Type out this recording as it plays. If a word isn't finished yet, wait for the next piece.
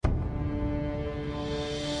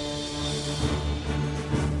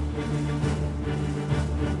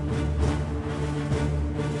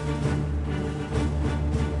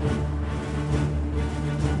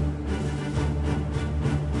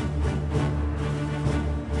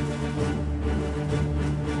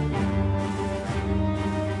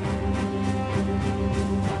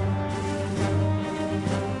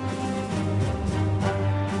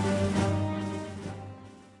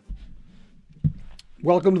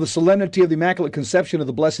Welcome to the Solemnity of the Immaculate Conception of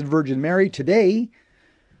the Blessed Virgin Mary. Today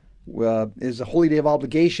is a holy day of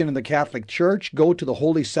obligation in the Catholic Church. Go to the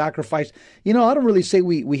holy sacrifice. You know, I don't really say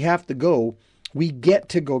we have to go. We get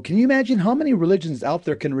to go. Can you imagine how many religions out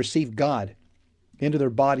there can receive God into their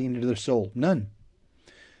body, into their soul? None.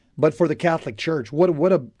 But for the Catholic Church,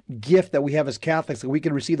 what a gift that we have as Catholics, that we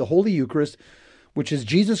can receive the Holy Eucharist, which is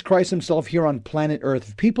Jesus Christ himself here on planet Earth.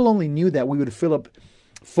 If people only knew that, we would fill up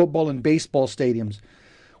football and baseball stadiums.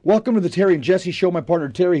 Welcome to the Terry and Jesse Show. My partner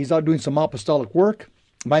Terry, he's out doing some apostolic work.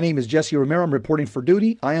 My name is Jesse Romero. I'm reporting for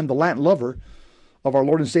duty. I am the Latin lover of our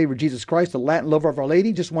Lord and Savior Jesus Christ, the Latin lover of Our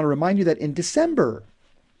Lady. Just want to remind you that in December,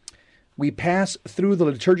 we pass through the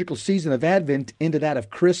liturgical season of Advent into that of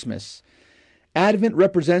Christmas. Advent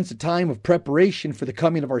represents a time of preparation for the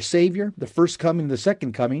coming of our Savior, the first coming and the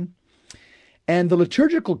second coming. And the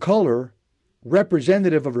liturgical color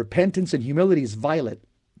representative of repentance and humility is violet,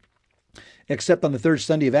 except on the third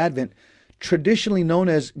Sunday of Advent, traditionally known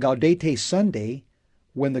as Gaudete Sunday,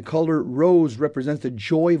 when the color rose represents the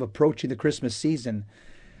joy of approaching the Christmas season.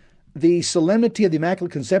 The Solemnity of the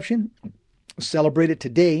Immaculate Conception, celebrated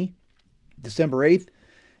today, December 8th,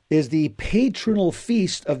 is the patronal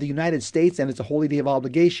feast of the United States, and it's a holy day of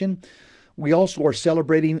obligation. We also are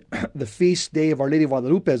celebrating the feast day of Our Lady of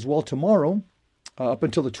Guadalupe as well tomorrow, up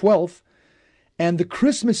until the 12th. And the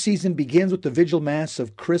Christmas season begins with the Vigil Mass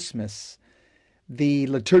of Christmas. The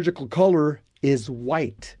liturgical color is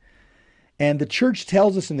white. And the Church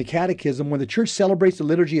tells us in the Catechism, when the Church celebrates the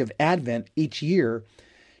liturgy of Advent each year,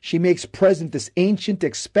 she makes present this ancient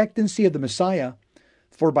expectancy of the Messiah,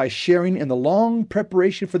 for by sharing in the long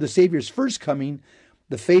preparation for the Savior's first coming,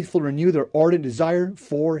 the faithful renew their ardent desire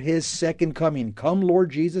for his second coming. Come, Lord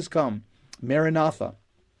Jesus, come. Maranatha.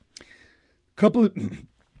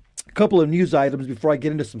 Couple of news items before I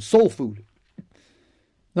get into some soul food.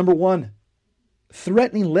 Number one,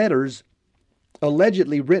 threatening letters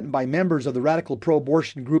allegedly written by members of the radical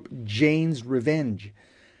pro-abortion group Jane's Revenge.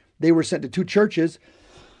 They were sent to two churches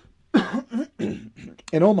in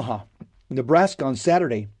Omaha, Nebraska on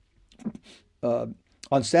Saturday.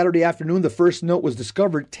 On Saturday afternoon, the first note was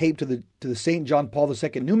discovered taped to the St. John Paul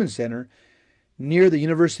II Newman Center near the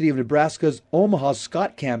University of Nebraska's Omaha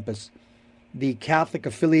Scott campus. The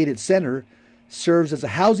Catholic-affiliated center serves as a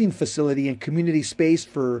housing facility and community space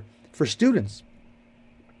for students.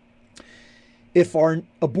 If our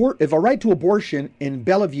right to abortion in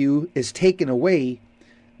Bellevue is taken away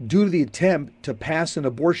due to the attempt to pass an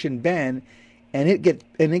abortion ban, and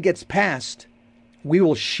it gets passed, we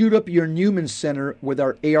will shoot up your Newman Center with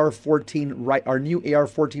our new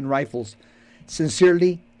AR-14 rifles.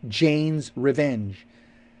 Sincerely, Jane's Revenge.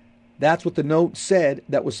 That's what the note said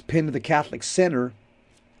that was pinned to the Catholic Center.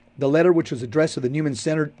 The letter, which was addressed to the Newman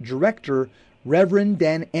Center director, Reverend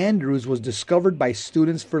Dan Andrews, was discovered by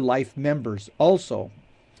Students for Life members. Also,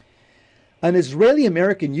 an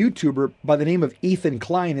Israeli-American YouTuber by the name of Ethan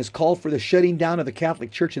Klein has called for the shutting down of the Catholic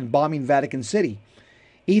Church and bombing Vatican City.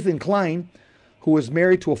 Ethan Klein, who was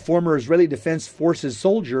married to a former Israeli Defense Forces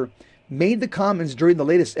soldier, made the comments during the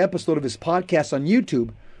latest episode of his podcast on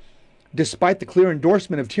YouTube. Despite the clear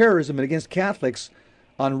endorsement of terrorism against Catholics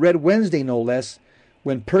on Red Wednesday, no less,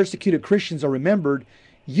 when persecuted Christians are remembered,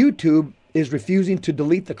 YouTube is refusing to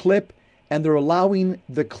delete the clip, and they're allowing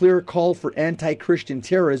the clear call for anti-Christian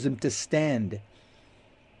terrorism to stand.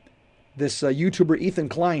 This YouTuber Ethan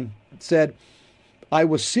Klein said, "I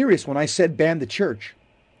was serious when I said ban the church."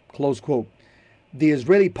 Close quote. The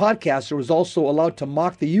Israeli podcaster was also allowed to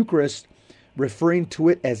mock the Eucharist, referring to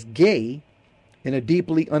it as gay. In a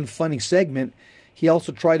deeply unfunny segment, he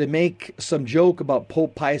also tried to make some joke about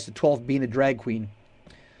Pope Pius XII being a drag queen.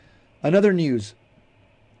 Another news.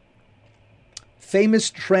 Famous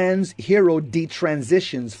trans hero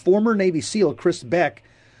detransitions former Navy SEAL Chris Beck,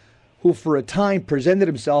 who for a time presented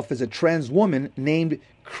himself as a trans woman named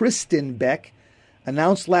Kristen Beck,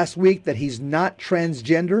 announced last week that he's not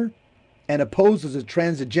transgender and opposes a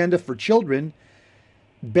trans agenda for children.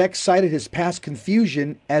 Beck cited his past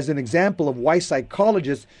confusion as an example of why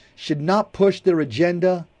psychologists should not push their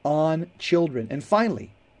agenda on children. And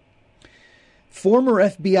finally, former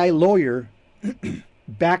FBI lawyer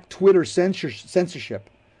backed Twitter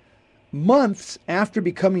censorship. Months after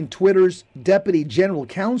becoming Twitter's deputy general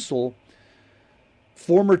counsel,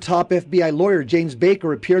 former top FBI lawyer James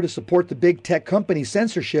Baker appeared to support the big tech company's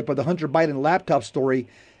censorship of the Hunter Biden laptop story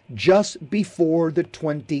just before the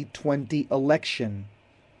 2020 election.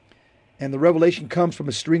 And the revelation comes from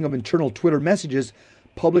a string of internal Twitter messages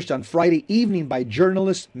published on Friday evening by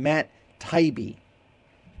journalist Matt Taibbi.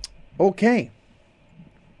 Okay.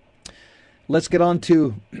 Let's get on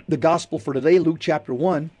to the gospel for today, Luke chapter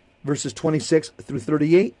 1. verses 26 through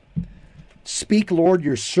 38. Speak, Lord,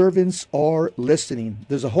 your servants are listening.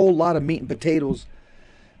 There's a whole lot of meat and potatoes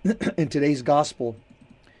in today's gospel.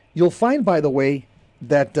 You'll find, by the way,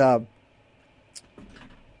 that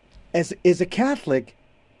as a Catholic,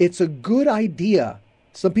 it's a good idea.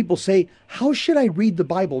 Some people say, how should I read the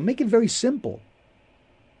Bible? Make it very simple.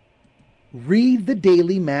 Read the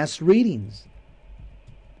daily Mass readings.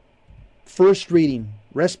 First reading,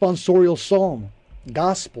 responsorial psalm,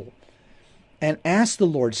 gospel. And ask the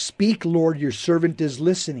Lord, speak, Lord, your servant is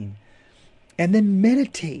listening. And then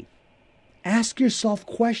meditate. Ask yourself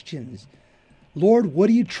questions. Lord, what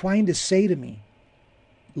are you trying to say to me?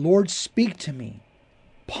 Lord, speak to me.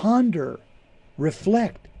 Ponder.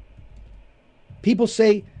 Reflect. People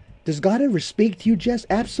say, does God ever speak to you, Jess?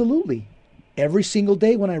 Absolutely. Every single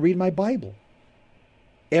day when I read my Bible.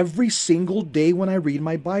 Every single day when I read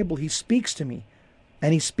my Bible, He speaks to me.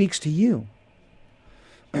 And He speaks to you.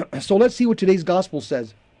 So let's see what today's gospel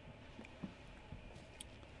says.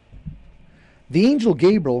 The angel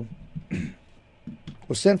Gabriel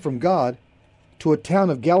was sent from God to a town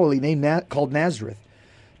of Galilee called Nazareth,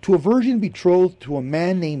 to a virgin betrothed to a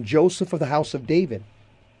man named Joseph of the house of David.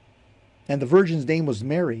 And the virgin's name was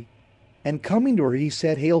Mary. And coming to her, he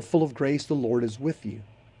said, Hail, full of grace, the Lord is with you.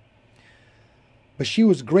 But she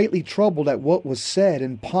was greatly troubled at what was said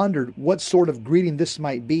and pondered what sort of greeting this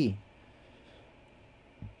might be.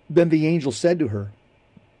 Then the angel said to her,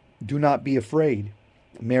 Do not be afraid,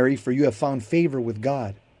 Mary, for you have found favor with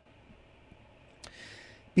God.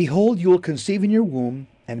 Behold, you will conceive in your womb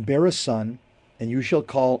and bear a son, and you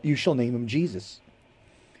shall name him Jesus.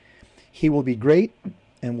 He will be great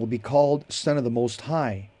and will be called Son of the Most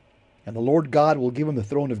High. And the Lord God will give him the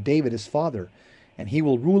throne of David his father, and he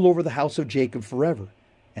will rule over the house of Jacob forever,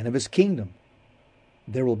 and of his kingdom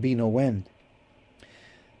there will be no end.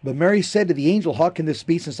 But Mary said to the angel, How can this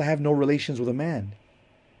be, since I have no relations with a man?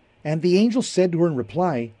 And the angel said to her in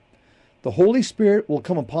reply, The Holy Spirit will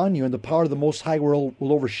come upon you, and the power of the Most High will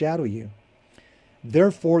overshadow you.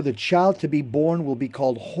 Therefore the child to be born will be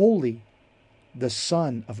called Holy, the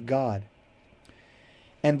Son of God.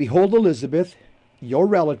 And behold, Elizabeth, your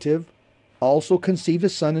relative, also conceived a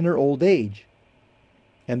son in her old age.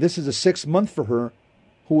 And this is the 6th month for her,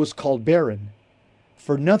 who was called barren.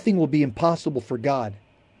 For nothing will be impossible for God.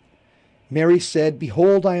 Mary said,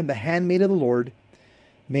 Behold, I am the handmaid of the Lord.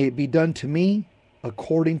 May it be done to me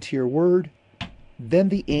according to your word. Then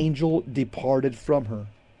the angel departed from her.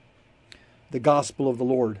 The gospel of the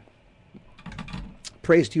Lord.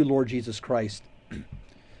 Praise to you, Lord Jesus Christ.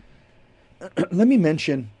 Let me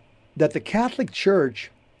mention that the Catholic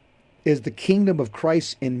Church is the kingdom of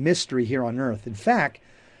Christ in mystery here on earth. In fact,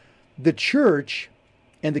 the church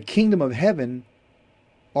and the kingdom of heaven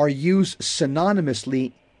are used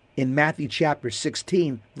synonymously in Matthew chapter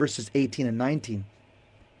 16, verses 18 and 19.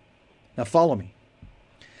 Now follow me.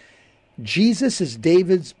 Jesus is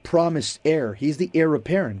David's promised heir. He's the heir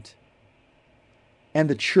apparent. And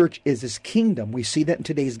the church is his kingdom. We see that in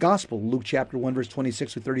today's gospel, Luke chapter 1, verse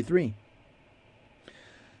 26 through 33.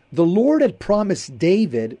 The Lord had promised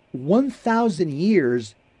David 1,000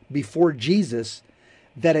 years before Jesus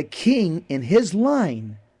that a king in his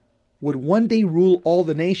line would one day rule all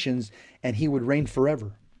the nations and he would reign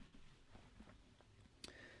forever.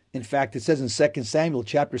 In fact, it says in 2 Samuel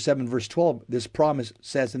chapter 7, verse 12, this promise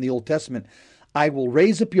says in the Old Testament, I will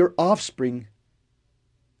raise up your offspring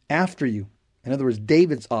after you. In other words,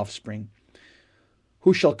 David's offspring,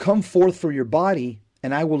 who shall come forth from your body,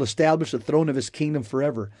 and I will establish the throne of his kingdom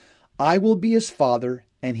forever. I will be his father,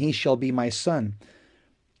 and he shall be my son.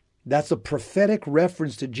 That's a prophetic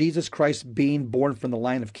reference to Jesus Christ being born from the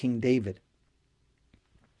line of King David.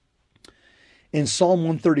 In Psalm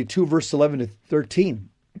 132, verse 11 to 13,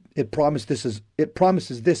 it promises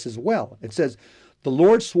this as well. It says, The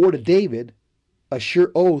Lord swore to David a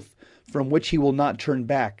sure oath from which he will not turn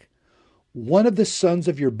back. One of the sons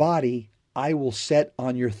of your body I will set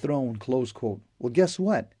on your throne, close quote. Well, guess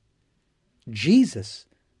what? Jesus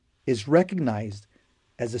is recognized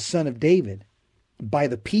as the son of David by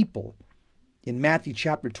the people in Matthew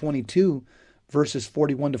chapter 22, verses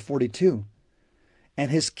 41 to 42. And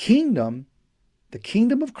his kingdom, the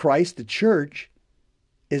kingdom of Christ, the church,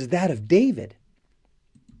 is that of David.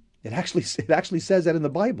 It actually says that in the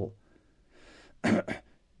Bible.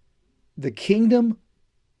 The kingdom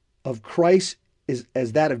of Christ is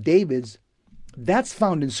as that of David's. That's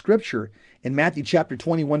found in Scripture in Matthew chapter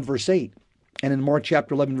 21, verse 8, and in Mark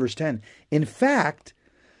chapter 11, verse 10. In fact,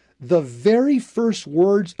 the very first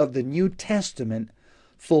words of the New Testament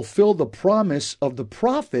fulfill the promise of the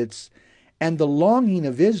prophets and the longing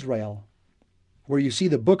of Israel where you see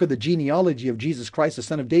the book of the genealogy of Jesus Christ, the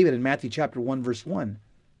son of David, in Matthew chapter 1, verse 1.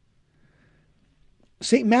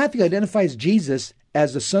 St. Matthew identifies Jesus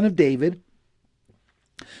as the son of David,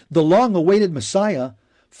 the long-awaited Messiah,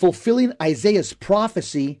 fulfilling Isaiah's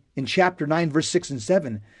prophecy in chapter 9, verse 6 and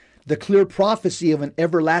 7, the clear prophecy of an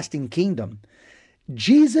everlasting kingdom.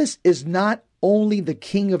 Jesus is not only the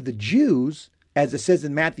King of the Jews, as it says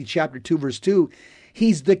in Matthew chapter 2, verse 2,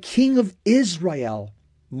 he's the King of Israel.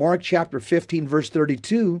 Mark chapter 15, verse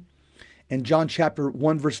 32, and John chapter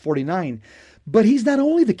 1, verse 49. But he's not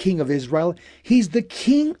only the King of Israel, he's the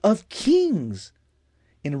King of Kings.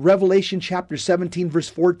 In Revelation chapter 17, verse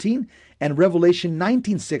 14, and Revelation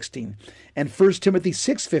 19:16, and 1 Timothy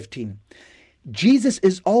 6:15. Jesus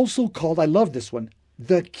is also called, I love this one,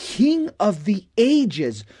 the King of the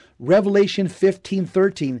ages. Revelation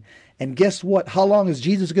 15:13. And guess what? How long is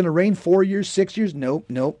Jesus going to reign? 4 years, 6 years?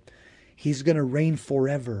 Nope. He's going to reign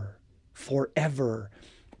forever. Forever.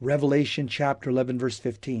 Revelation chapter 11, verse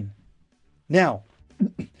 15. Now,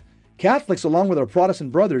 Catholics, along with our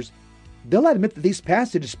Protestant brothers, they'll admit that these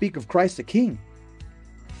passages speak of Christ the King.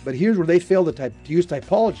 But here's where they fail to use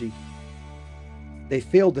typology. They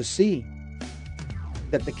fail to see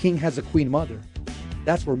that the King has a Queen Mother.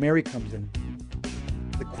 That's where Mary comes in.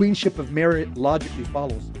 The queenship of Mary logically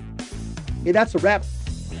follows. Hey, that's a wrap.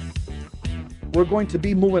 We're going to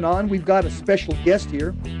be moving on. We've got a special guest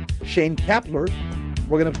here, Shane Kapler.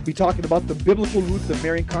 We're going to be talking about the biblical roots of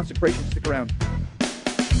Marian consecration. Stick around.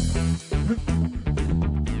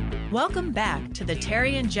 Welcome back to the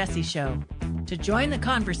Terry and Jesse Show. To join the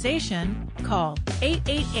conversation, call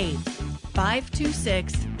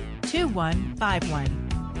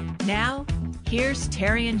 888-526-2151. Now, here's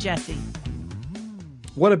Terry and Jesse.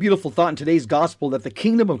 What a beautiful thought in today's gospel, that the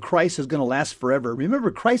kingdom of Christ is going to last forever.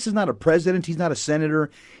 Remember, Christ is not a president. He's not a senator.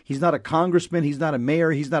 He's not a congressman. He's not a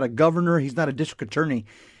mayor. He's not a governor. He's not a district attorney.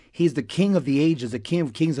 He's the King of the ages, the King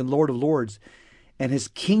of kings and Lord of lords. And his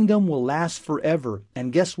kingdom will last forever.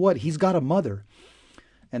 And guess what? He's got a mother.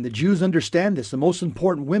 And the Jews understand this. The most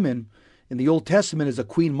important women in the Old Testament is a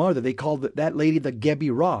queen mother. They called that lady the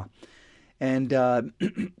Gebirah. And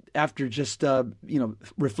after just,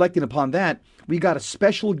 reflecting upon that, we got a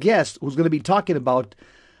special guest who's going to be talking about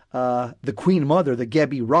the Queen Mother, the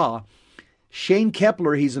Gebirah. Shane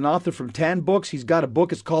Kapler, he's an author from Tan Books. He's got a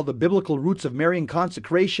book. It's called The Biblical Roots of Marian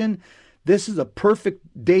Consecration. This is a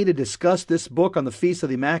perfect day to discuss this book on the Feast of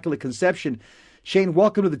the Immaculate Conception. Shane,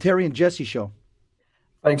 welcome to the Terry and Jesse Show.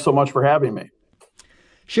 Thanks so much for having me.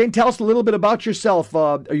 Shane, tell us a little bit about yourself.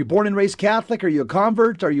 Are you born and raised Catholic? Are you a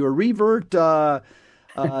convert? Are you a revert? Tell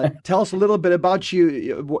us a little bit about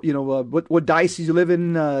you. What diocese you live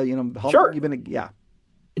in? How Sure. long you've been? Yeah.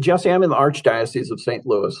 Jesse, I'm in the Archdiocese of St.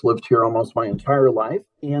 Louis. Lived here almost my entire life,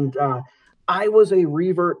 and I was a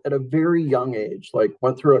revert at a very young age. Like,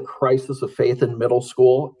 went through a crisis of faith in middle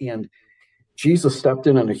school, and Jesus stepped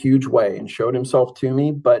in a huge way and showed himself to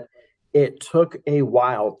me. But it took a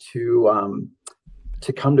while to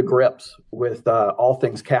come to grips with all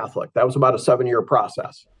things Catholic. That was about a 7-year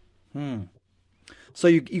process. So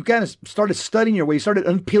you kind of started studying your way. You started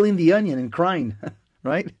unpeeling the onion and crying,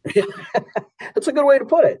 right? That's a good way to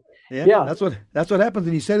put it. Yeah. That's what happens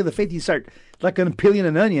when you study the faith. You start like unpeeling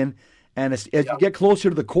an onion, and as you get closer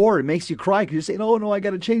to the core, it makes you cry because you're saying, "Oh no, I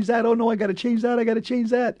got to change that. Oh no, I got to change that. I got to change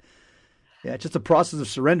that." Yeah, it's just a process of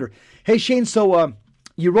surrender. Hey Shane, so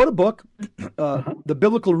you wrote a book, The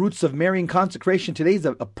Biblical Roots of Marian Consecration. Today's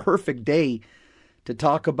a perfect day to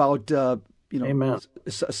talk about Amen.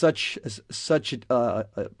 such a subject,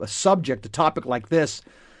 a topic like this.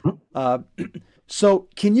 So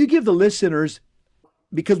can you give the listeners,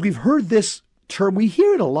 because we've heard this term, we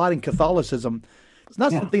hear it a lot in Catholicism. It's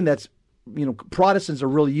not something that's, Protestants are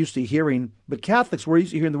really used to hearing, but Catholics, we're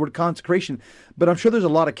used to hearing the word consecration. But I'm sure there's a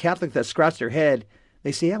lot of Catholics that scratch their head.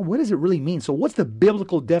 They say, what does it really mean? So what's the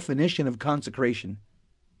biblical definition of consecration?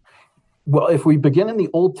 Well, if we begin in the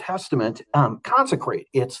Old Testament, consecrate,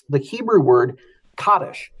 it's the Hebrew word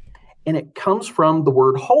kaddish, and it comes from the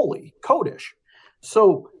word holy, kodesh.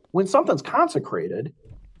 So when something's consecrated,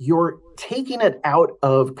 you're taking it out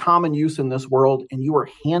of common use in this world, and you are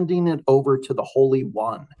handing it over to the Holy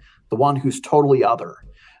One, the one who's totally other,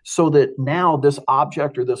 so that now this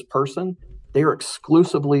object or this person, they're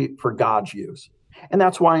exclusively for God's use. And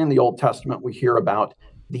that's why in the Old Testament we hear about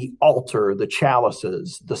the altar, the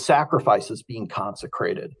chalices, the sacrifices being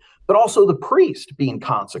consecrated, but also the priest being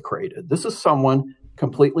consecrated. This is someone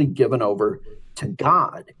completely given over to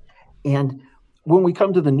God. And when we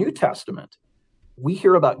come to the New Testament, we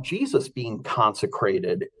hear about Jesus being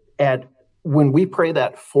consecrated. And when we pray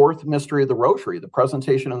that fourth mystery of the Rosary, the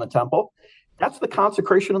presentation in the temple, that's the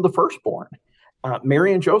consecration of the firstborn.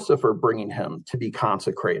 Mary and Joseph are bringing him to be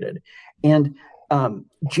consecrated. And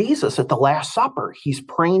Jesus at the Last Supper, he's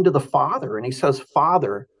praying to the Father, and he says,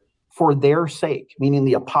 Father, for their sake, meaning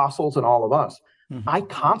the apostles and all of us, I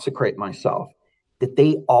consecrate myself that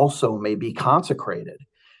they also may be consecrated.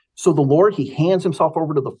 So the Lord, he hands himself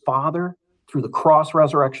over to the Father through the cross,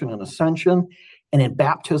 resurrection, and ascension. And in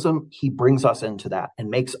baptism, he brings us into that and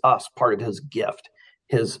makes us part of his gift,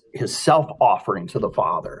 his self-offering to the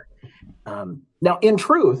Father. Now, in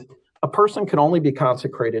truth, a person can only be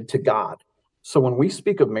consecrated to God. So when we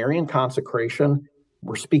speak of Marian consecration,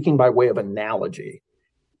 we're speaking by way of analogy.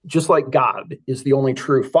 Just like God is the only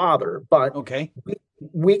true father, but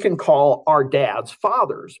we can call our dads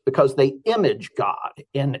fathers because they image God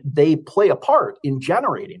and they play a part in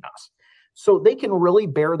generating us. So they can really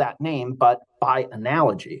bear that name, but by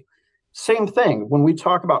analogy. Same thing, when we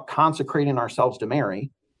talk about consecrating ourselves to Mary,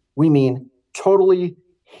 we mean totally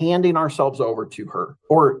handing ourselves over to her.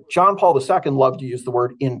 Or John Paul II loved to use the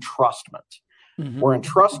word entrustment. We're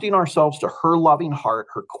entrusting ourselves to her loving heart,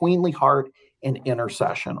 her queenly heart, and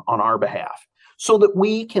intercession on our behalf, so that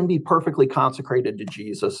we can be perfectly consecrated to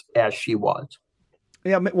Jesus as she was.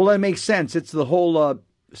 Yeah, well, that makes sense. It's the whole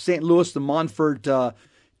St. Louis de Montfort to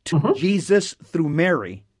Jesus through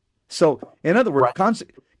Mary. So, in other words,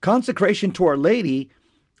 consecration to Our Lady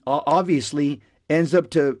obviously ends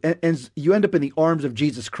up you end up in the arms of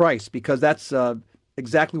Jesus Christ, because that's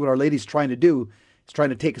exactly what Our Lady's trying to do. It's trying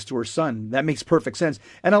to take us to her Son. That makes perfect sense.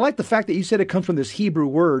 And I like the fact that you said it comes from this Hebrew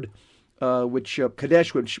word, which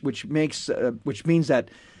kadesh, which means that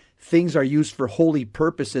things are used for holy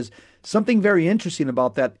purposes. Something very interesting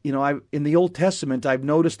about that, in the Old Testament, I've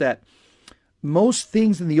noticed that most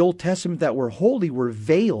things in the Old Testament that were holy were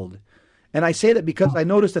veiled. And I say that because I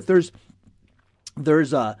noticed that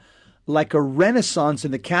there's a renaissance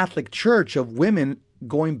in the Catholic Church of women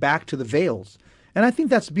going back to the veils. And I think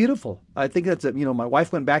that's beautiful. I think that's, my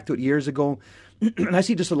wife went back to it years ago, and I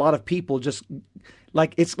see just a lot of people just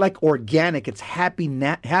it's like organic. It's happening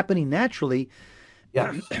naturally.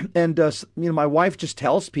 Yes. And, my wife just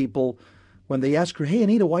tells people when they ask her, hey,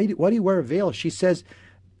 Anita, why do you wear a veil? She says,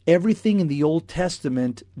 everything in the Old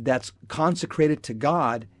Testament that's consecrated to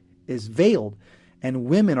God is veiled, and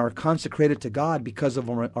women are consecrated to God because of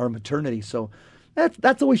our maternity. So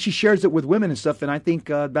that's the way she shares it with women and stuff, and I think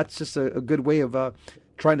that's just a good way of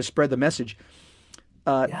trying to spread the message.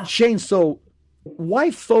 Shane, so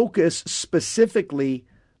why focus specifically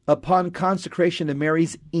upon consecration to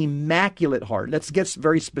Mary's Immaculate Heart? Let's get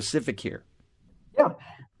very specific here. Yeah.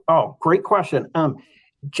 Oh, great question.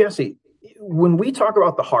 Jesse, when we talk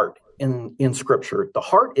about the heart in Scripture, the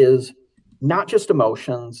heart is not just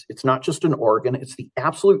emotions. It's not just an organ. It's the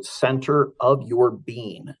absolute center of your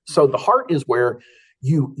being. So the heart is where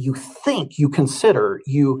you think, you consider,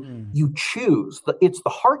 you choose. It's the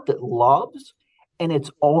heart that loves, and it's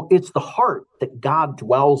the heart that God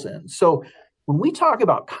dwells in. So when we talk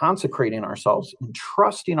about consecrating ourselves and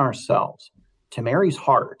trusting ourselves to Mary's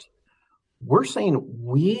heart, we're saying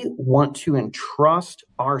we want to entrust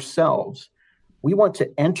ourselves. We want to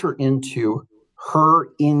enter into her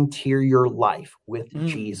interior life with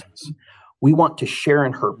Jesus. We want to share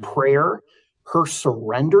in her prayer, her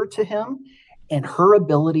surrender to him, and her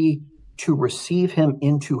ability to receive him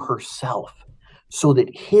into herself, so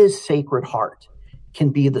that his sacred heart can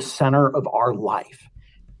be the center of our life.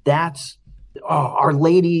 Our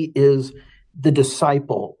Lady is the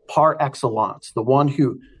disciple par excellence, the one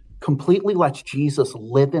who completely lets Jesus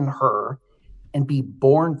live in her and be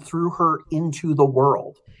born through her into the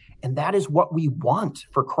world. And that is what we want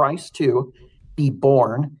for Christ to be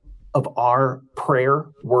born of our prayer,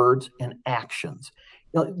 words, and actions.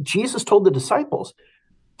 Jesus told the disciples,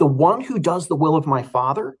 the one who does the will of my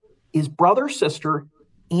Father is brother, sister,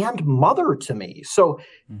 and mother to me. So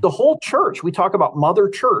the whole church, we talk about Mother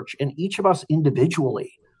Church, and each of us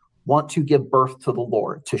individually want to give birth to the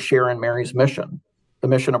Lord, to share in Mary's mission, the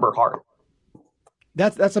mission of her heart.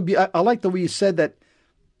 I like the way you said that.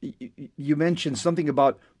 You mentioned something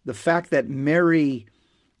about the fact that Mary,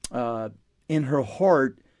 in her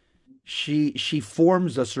heart, she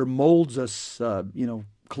forms us or molds us,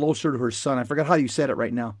 closer to her Son. I forgot how you said it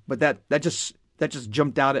right now, but that just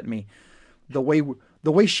jumped out at me. The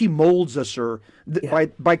way she molds us,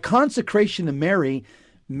 by consecration to Mary,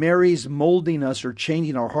 Mary's molding us or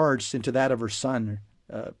changing our hearts into that of her Son.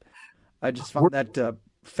 I just found that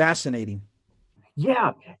fascinating.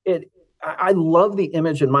 Yeah, I love the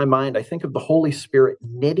image in my mind. I think of the Holy Spirit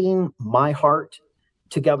knitting my heart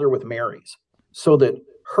together with Mary's, so that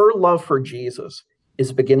her love for Jesus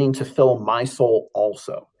is beginning to fill my soul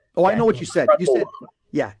also. Oh, I know what you said.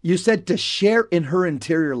 Yeah, you said to share in her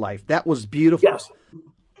interior life. That was beautiful. Yes.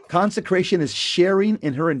 Consecration is sharing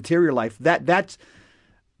in her interior life. That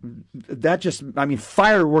just, I mean,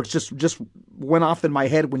 fireworks just went off in my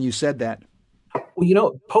head when you said that.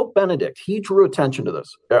 Well, Pope Benedict, he drew attention to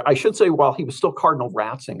this. I should say while he was still Cardinal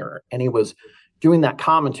Ratzinger, and he was doing that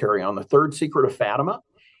commentary on the third secret of Fatima,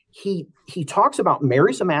 he talks about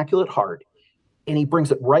Mary's Immaculate Heart, and he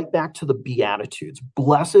brings it right back to the Beatitudes.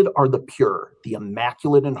 Blessed are the pure, the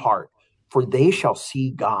immaculate in heart, for they shall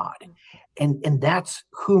see God. And that's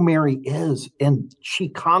who Mary is. And she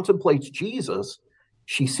contemplates Jesus.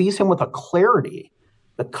 She sees him with a clarity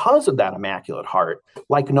because of that immaculate heart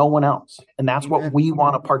like no one else. And that's what we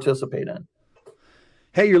want to participate in.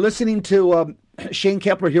 Hey, you're listening to Shane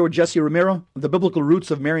Kepler here with Jesse Romero, The Biblical Roots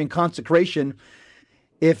of Marian Consecration.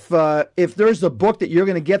 If there's a book that you're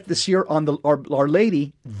going to get this year on Our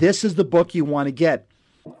Lady, this is the book you want to get.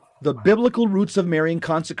 The Biblical Roots of Marian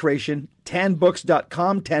Consecration,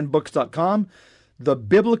 tanbooks.com, tanbooks.com. The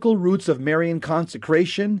Biblical Roots of Marian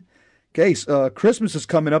Consecration. Okay, Christmas is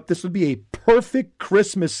coming up. This would be a perfect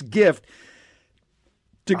Christmas gift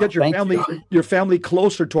to get your family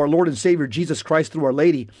closer to our Lord and Savior Jesus Christ through Our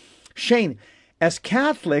Lady. Shane, as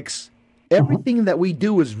Catholics, everything that we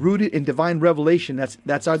do is rooted in divine revelation.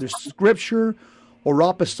 That's either scripture or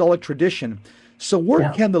apostolic tradition. So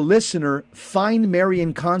where can the listener find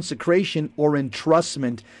Marian consecration or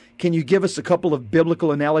entrustment? Can you give us a couple of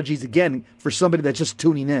biblical analogies again for somebody that's just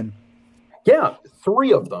tuning in? Yeah,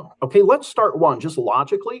 3 of them. Okay, let's start one, just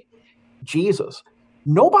logically. Jesus.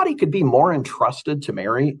 Nobody could be more entrusted to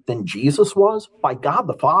Mary than Jesus was by God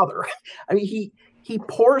the Father. I mean, he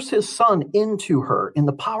pours his son into her in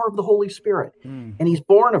the power of the Holy Spirit, and he's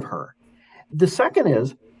born of her. The second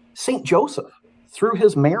is St. Joseph through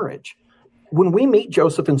his marriage. When we meet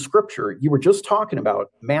Joseph in Scripture, you were just talking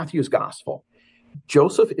about Matthew's gospel.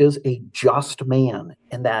 Joseph is a just man,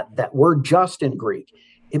 and that word just in Greek,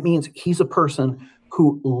 it means he's a person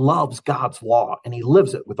who loves God's law, and he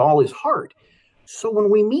lives it with all his heart. So when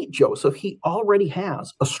we meet Joseph, he already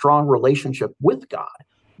has a strong relationship with God,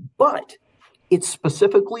 but it's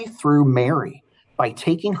specifically through Mary, by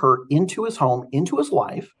taking her into his home, into his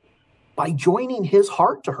life, by joining his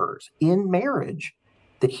heart to hers in marriage,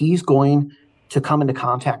 that he's going to come into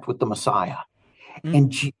contact with the Messiah.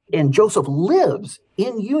 And Joseph lives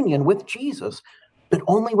in union with Jesus, but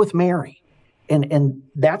only with Mary. And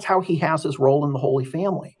that's how he has his role in the Holy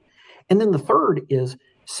Family. And then the third is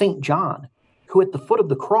St. John, who at the foot of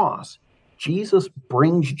the cross, Jesus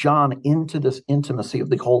brings John into this intimacy of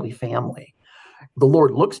the Holy Family. The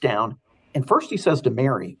Lord looks down, and first he says to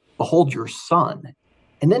Mary, behold your son.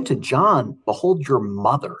 And then to John, behold your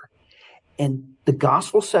mother. And the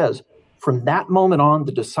gospel says, from that moment on,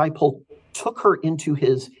 the disciple took her into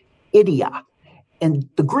his idia. And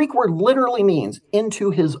the Greek word literally means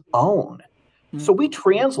into his own. So we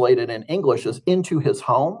translate it in English as into his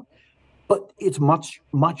home, but it's much,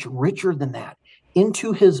 much richer than that.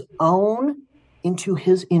 Into his own, into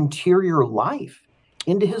his interior life,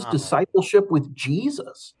 into his discipleship with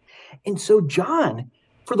Jesus. And so John,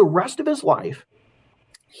 for the rest of his life,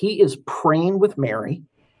 he is praying with Mary.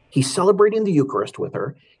 He's celebrating the Eucharist with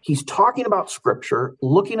her. He's talking about Scripture,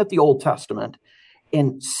 looking at the Old Testament,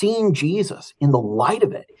 and seeing Jesus in the light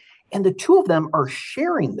of it. And the two of them are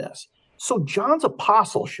sharing this. So John's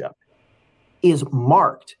apostleship is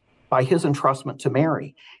marked by his entrustment to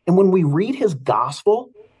Mary. And when we read his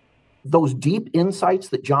gospel, those deep insights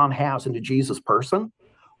that John has into Jesus' person,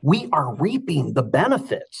 we are reaping the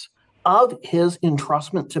benefits of his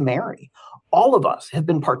entrustment to Mary. All of us have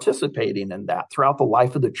been participating in that throughout the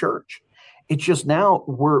life of the church. It's just now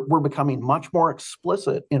we're becoming much more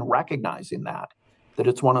explicit in recognizing that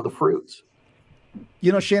it's one of the fruits.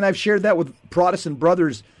 You know, Shane, I've shared that with Protestant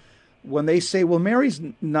brothers when they say, well, Mary's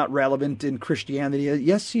not relevant in Christianity.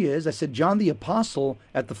 Yes, she is. I said, John the Apostle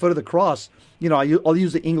at the foot of the cross, I'll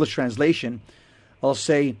use the English translation. I'll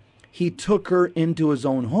say, he took her into his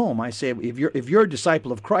own home. I say, if you're a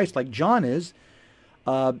disciple of Christ like John is,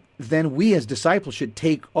 then we as disciples should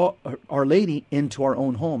take Our Lady into our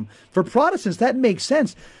own home. For Protestants, that makes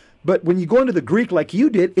sense. But when you go into the Greek like you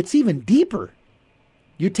did, it's even deeper.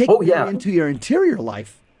 You take her into your interior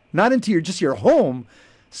life, not into your home.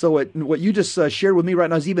 So what you just shared with me right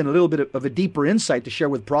now is even a little bit of a deeper insight to share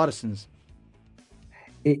with Protestants.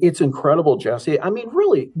 It's incredible, Jesse. I mean,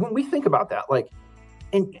 really, when we think about that,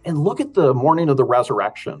 and look at the morning of the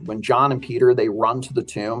resurrection, when John and Peter, they run to the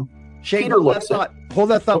tomb. Shane, Peter hold that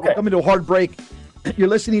thought. Okay. We're coming to a hard break. You're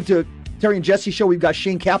listening to Terry and Jesse Show. We've got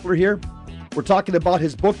Shane Kepler here. We're talking about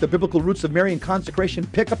his book, The Biblical Roots of Marian Consecration.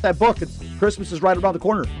 Pick up that book. Christmas is right around the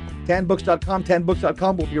corner. 10books.com,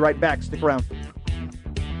 10books.com. We'll be right back. Stick around.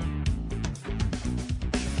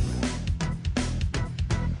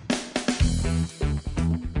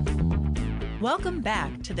 Welcome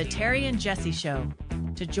back to the Terry and Jesse Show.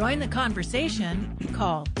 To join the conversation,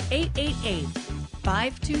 call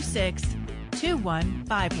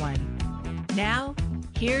 888-526-2151. Now,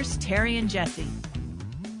 here's Terry and Jesse.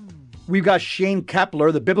 We've got Shane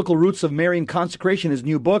Kapler, The Biblical Roots of Marrying Consecration, his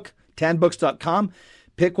new book, 10books.com.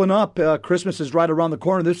 Pick one up. Christmas is right around the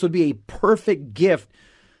corner. This would be a perfect gift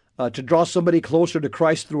to draw somebody closer to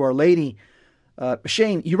Christ through Our Lady.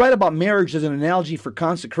 Shane, you write about marriage as an analogy for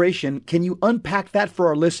consecration. Can you unpack that for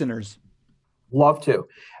our listeners? Love to.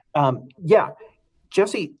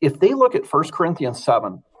 Jesse, if they look at 1 Corinthians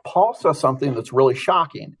 7, Paul says something that's really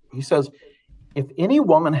shocking. He says, if any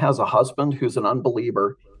woman has a husband who's an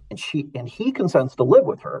unbeliever and he consents to live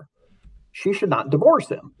with her, she should not divorce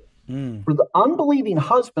him. For the unbelieving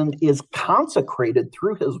husband is consecrated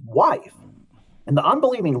through his wife, and the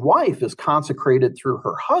unbelieving wife is consecrated through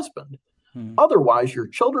her husband. Otherwise, your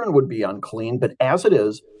children would be unclean, but as it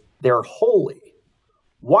is, they're holy.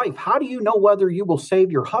 Wife, how do you know whether you will save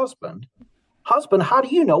your husband? Husband, how do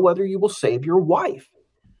you know whether you will save your wife?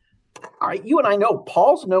 All right, you and I know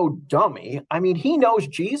Paul's no dummy. I mean, he knows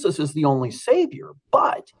Jesus is the only Savior,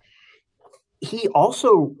 but he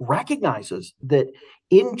also recognizes that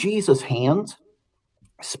in Jesus' hands,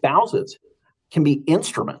 spouses can be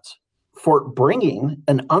instruments for bringing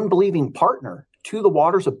an unbelieving partner to the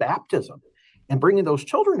waters of baptism and bringing those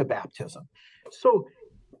children to baptism. So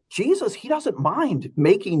Jesus, he doesn't mind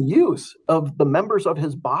making use of the members of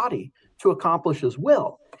his body to accomplish his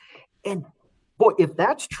will. And boy, if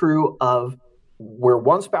that's true of where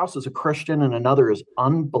one spouse is a Christian and another is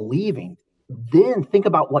unbelieving, then think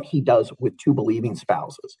about what he does with two believing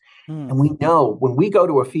spouses. And we know when we go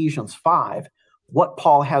to Ephesians 5, what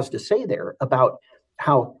Paul has to say there about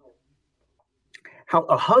how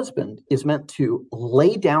a husband is meant to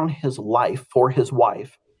lay down his life for his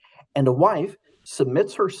wife, and a wife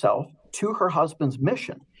submits herself to her husband's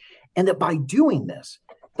mission. And that by doing this,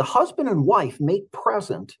 the husband and wife make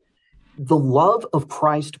present the love of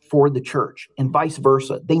Christ for the church, and vice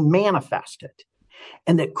versa. They manifest it.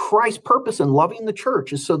 And that Christ's purpose in loving the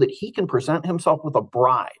church is so that he can present himself with a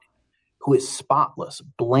bride who is spotless,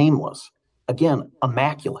 blameless, again,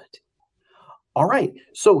 immaculate. All right,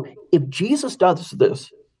 so if Jesus does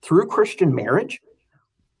this through Christian marriage,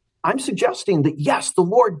 I'm suggesting that, yes, the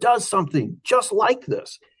Lord does something just like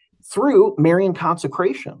this through marrying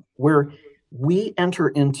consecration, where we enter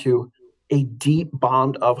into a deep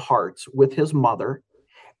bond of hearts with his mother,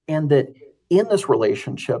 and that in this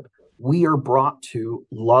relationship, we are brought to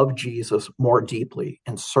love Jesus more deeply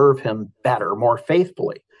and serve him better, more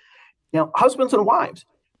faithfully. Now, husbands and wives,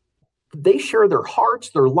 they share their hearts,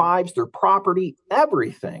 their lives, their property,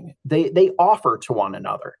 everything they offer to one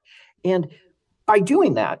another. And by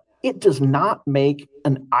doing that, it does not make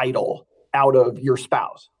an idol out of your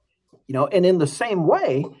spouse. And in the same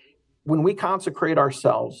way, when we consecrate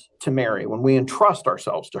ourselves to Mary, when we entrust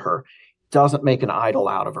ourselves to her, it doesn't make an idol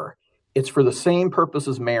out of her. It's for the same purpose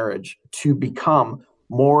as marriage, to become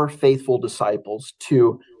more faithful disciples,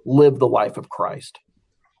 to live the life of Christ.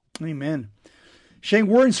 Amen. Shane,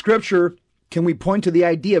 where in Scripture can we point to the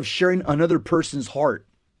idea of sharing another person's heart?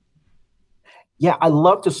 Yeah, I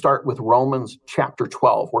love to start with Romans chapter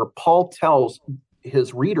 12, where Paul tells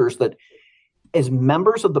his readers that as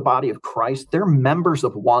members of the body of Christ, they're members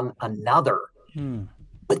of one another.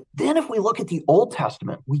 But then if we look at the Old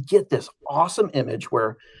Testament, we get this awesome image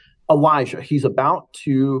where Elijah, he's about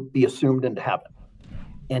to be assumed into heaven.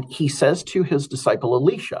 And he says to his disciple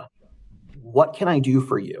Elisha, "What can I do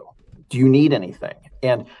for you? Do you need anything?"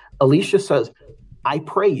 And Elisha says, "I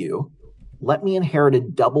pray you, let me inherit a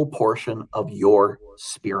double portion of your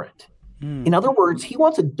spirit." In other words, he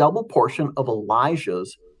wants a double portion of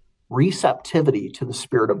Elijah's receptivity to the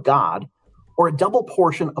Spirit of God, or a double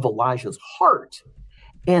portion of Elijah's heart.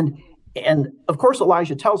 And of course,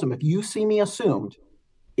 Elijah tells him, if you see me assumed,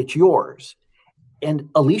 it's yours. And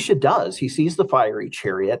Elisha does. He sees the fiery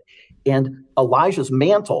chariot, and Elijah's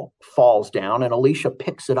mantle falls down, and Elisha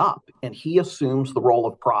picks it up, and he assumes the role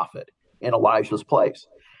of prophet in Elijah's place.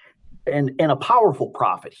 And a powerful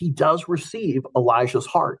prophet. He does receive Elijah's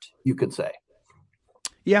heart, you could say.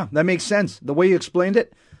 Yeah, that makes sense. The way you explained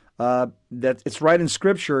it, that it's right in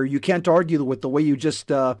Scripture. You can't argue with the way you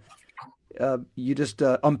just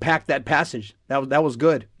unpacked that passage. That was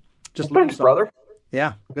good. Thanks, brother.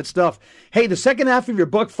 Yeah, good stuff. Hey, the second half of your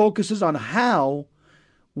book focuses on how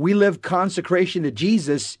we live consecration to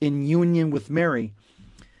Jesus in union with Mary.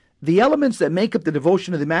 The elements that make up the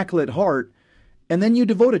devotion of the Immaculate Heart and then you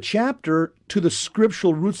devote a chapter to the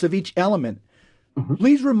scriptural roots of each element.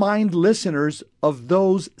 Please remind listeners of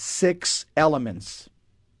those 6 elements.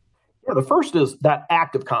 Yeah, the first is that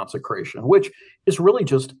act of consecration, which is really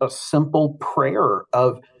just a simple prayer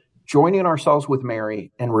of joining ourselves with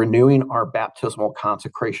Mary and renewing our baptismal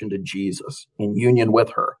consecration to Jesus in union with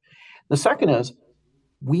her. The second is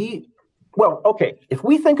if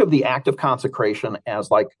we think of the act of consecration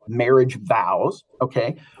as like marriage vows,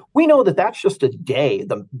 okay, we know that that's just a day,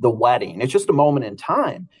 the wedding. It's just a moment in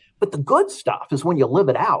time. But the good stuff is when you live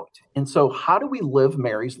it out. And so how do we live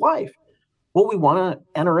Mary's life? Well, we want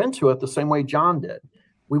to enter into it the same way John did.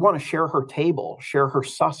 We want to share her table, share her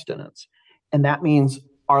sustenance. And that means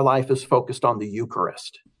our life is focused on the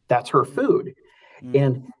Eucharist. That's her food.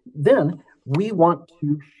 And then we want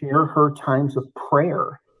to share her times of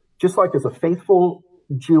prayer. Just like as a faithful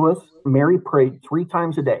Jewess, Mary prayed 3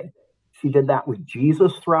 times a day. She did that with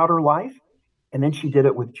Jesus throughout her life, and then she did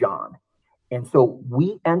it with John. And so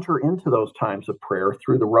we enter into those times of prayer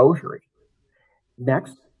through the rosary.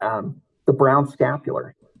 Next, the brown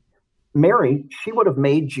scapular. Mary, she would have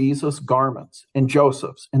made Jesus garments, and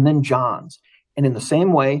Joseph's, and then John's. And in the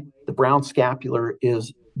same way, the brown scapular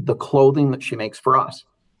is the clothing that she makes for us.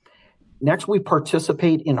 Next, we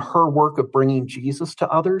participate in her work of bringing Jesus to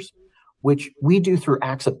others, which we do through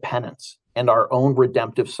acts of penance and our own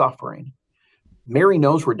redemptive suffering. Mary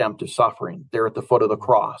knows redemptive suffering there at the foot of the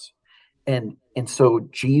cross. And so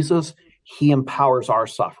Jesus, he empowers our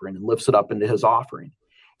suffering and lifts it up into his offering.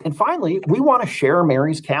 And finally, we want to share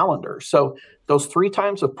Mary's calendar. So those 3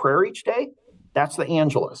 times of prayer each day, that's the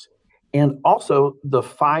Angelus. And also the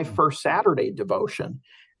 5 First Saturday devotion.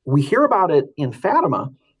 We hear about it in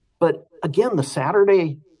Fatima, but again, the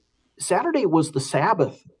Saturday was the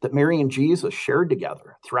Sabbath that Mary and Jesus shared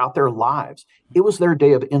together throughout their lives. It was their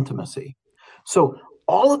day of intimacy. So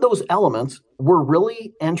all of those elements were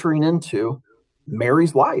really entering into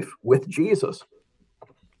Mary's life with Jesus.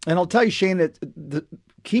 And I'll tell you, Shane, that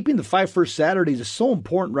keeping the 5 First Saturdays is so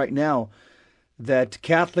important right now that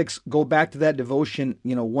Catholics go back to that devotion,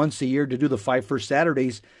 once a year to do the 5 First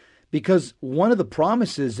Saturdays, because one of the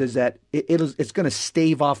promises is that it's going to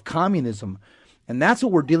stave off communism. And that's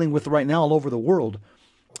what we're dealing with right now all over the world.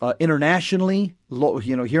 Internationally,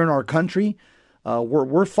 here in our country,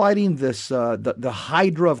 we're fighting this the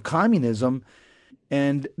hydra of communism.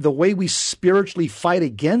 And the way we spiritually fight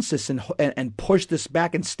against this and push this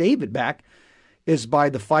back and stave it back is by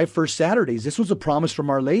the 5 First Saturdays. This was a promise from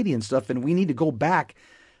Our Lady and stuff, and we need to go back.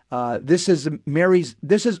 This is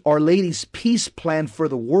Our Lady's peace plan for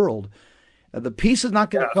the world. The peace is not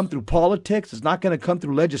going to come through politics. It's not going to come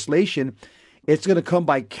through legislation. It's going to come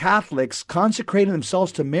by Catholics consecrating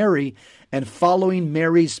themselves to Mary and following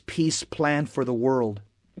Mary's peace plan for the world.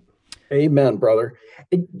 Amen, brother.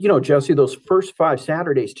 Jesse, those first 5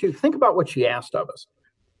 Saturdays too, think about what she asked of us.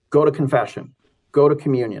 Go to confession, go to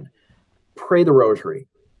communion, pray the rosary,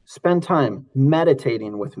 spend time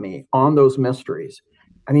meditating with me on those mysteries.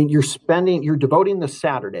 I mean, you're devoting the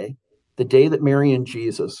Saturday, the day that Mary and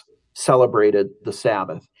Jesus celebrated the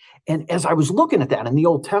Sabbath. And as I was looking at that in the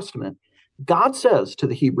Old Testament, God says to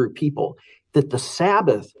the Hebrew people that the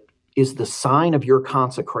Sabbath is the sign of your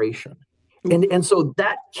consecration. And so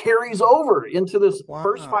that carries over into this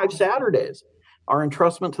first 5 Saturdays, our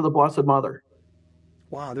entrustment to the Blessed Mother.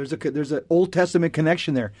 Wow, there's an Old Testament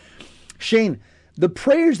connection there. Shane, the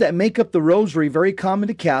prayers that make up the Rosary, very common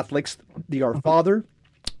to Catholics, the Our Father,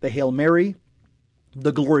 the Hail Mary,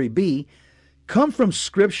 the Glory Be, come from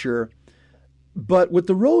Scripture. But with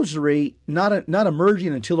the Rosary not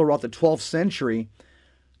emerging until around the 12th century,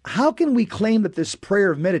 how can we claim that this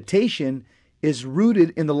prayer of meditation is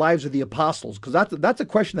rooted in the lives of the apostles? Because that's a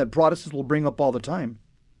question that Protestants will bring up all the time.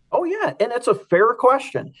 Oh, yeah, and it's a fair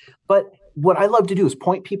question. But what I love to do is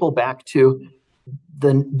point people back to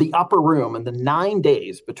the upper room and the 9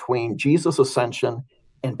 days between Jesus' ascension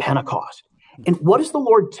and Pentecost. And what does the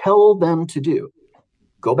Lord tell them to do?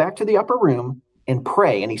 Go back to the upper room and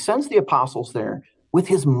pray. And he sends the apostles there with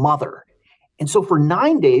his mother. And so for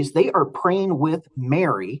 9 days, they are praying with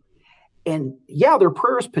Mary. And yeah, their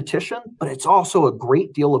prayer is petition, but it's also a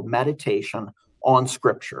great deal of meditation on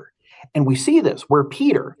Scripture. And we see this where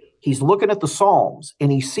Peter, he's looking at the Psalms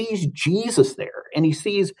and he sees Jesus there and he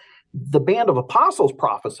sees the band of apostles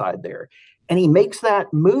prophesied there. And he makes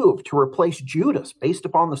that move to replace Judas based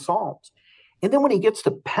upon the Psalms. And then when he gets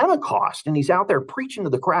to Pentecost and he's out there preaching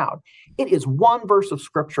to the crowd, it is one verse of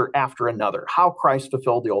Scripture after another, how Christ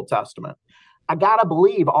fulfilled the Old Testament. I got to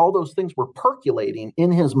believe all those things were percolating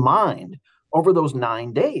in his mind over those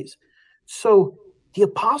 9 days. So The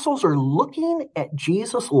apostles are looking at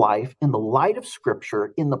Jesus' life in the light of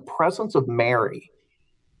Scripture in the presence of Mary.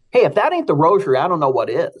 Hey, if that ain't the rosary, I don't know what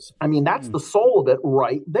is. I mean, that's the soul of it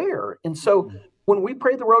right there. And so when we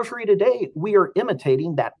pray the rosary today, we are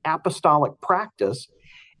imitating that apostolic practice,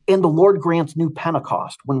 and the Lord grants new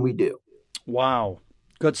Pentecost when we do. Wow.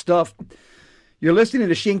 Good stuff. You're listening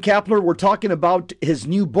to Shane Kapler. We're talking about his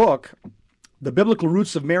new book, The Biblical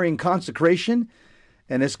Roots of Marian Consecration.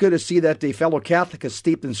 And it's good to see that a fellow Catholic is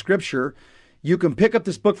steeped in Scripture. You can pick up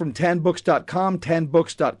this book from tanbooks.com,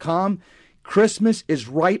 tanbooks.com. Christmas is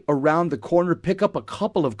right around the corner. Pick up a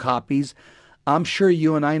couple of copies. I'm sure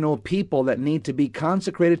you and I know people that need to be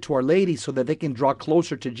consecrated to Our Lady so that they can draw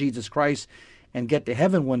closer to Jesus Christ and get to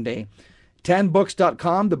heaven one day.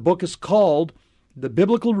 Tanbooks.com. The book is called The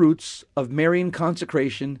Biblical Roots of Marian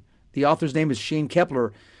Consecration. The author's name is Shane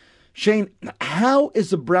Kapler. Shane, how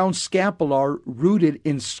is the brown scapular rooted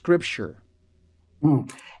in Scripture?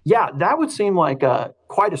 Yeah, that would seem like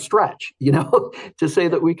quite a stretch, to say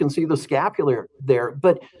that we can see the scapular there.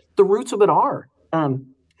 But the roots of it are.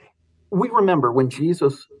 We remember when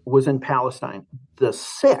Jesus was in Palestine, the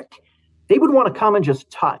sick, they would want to come and just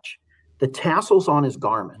touch the tassels on his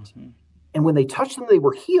garment. Mm-hmm. And when they touched them, they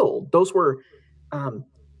were healed. Those were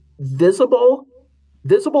visible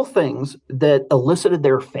things that elicited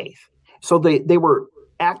their faith. So they were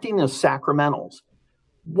acting as sacramentals.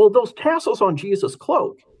 Well, those tassels on Jesus'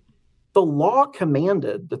 cloak, the law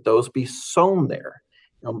commanded that those be sewn there.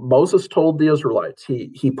 Moses told the Israelites,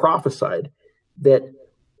 he prophesied that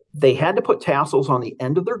they had to put tassels on the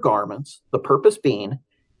end of their garments, the purpose being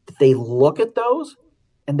that they look at those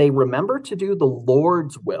and they remember to do the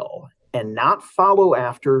Lord's will and not follow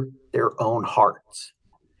after their own hearts.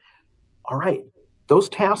 All right, those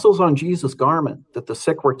tassels on Jesus' garment that the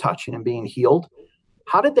sick were touching and being healed,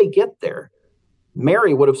 how did they get there?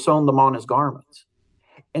 Mary would have sewn them on his garments.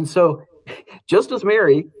 And so just as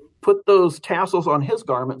Mary put those tassels on his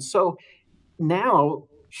garments, so now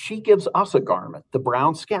she gives us a garment, the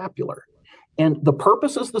brown scapular. And the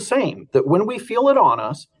purpose is the same, that when we feel it on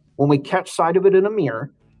us, when we catch sight of it in a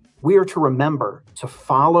mirror, we are to remember to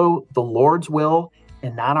follow the Lord's will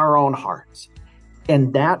and not our own hearts.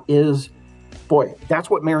 And that is, that's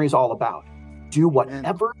what Mary's all about. Do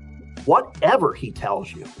whatever he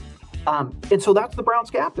tells you. And so that's the brown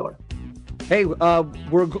scapular. Hey,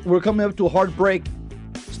 we're coming up to a hard break.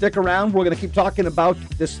 Stick around. We're going to keep talking about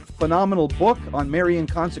this phenomenal book on Marian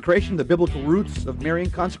consecration, the biblical roots of Marian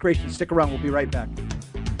consecration. Stick around. We'll be right back.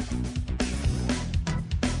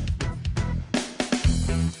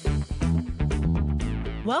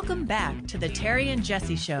 Welcome back to the Terry and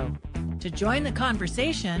Jesse Show. To join the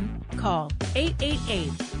conversation, call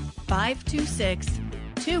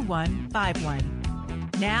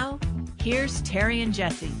 888-526-2151. Now, here's Terry and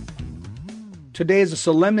Jesse. Today is the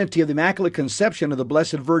solemnity of the Immaculate Conception of the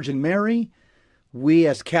Blessed Virgin Mary. We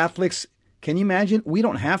as Catholics, can you imagine? We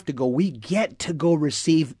don't have to go. We get to go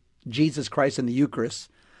receive Jesus Christ in the Eucharist.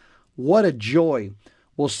 What a joy.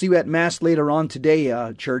 We'll see you at Mass later on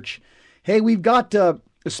today, church. Hey, we've got a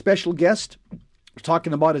special guest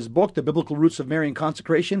talking about his book, The Biblical Roots of Marian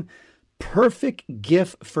Consecration. Perfect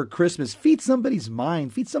gift for Christmas. Feed somebody's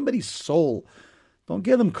mind. Feed somebody's soul. Don't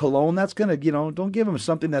give them cologne. That's going to, don't give them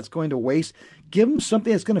something that's going to waste. Give them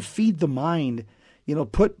something that's going to feed the mind.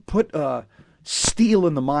 Put steel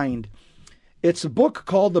in the mind. It's a book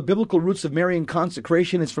called The Biblical Roots of Marian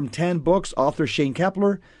Consecration. It's from Tan Books, author Shane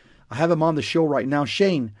Kapler. I have him on the show right now.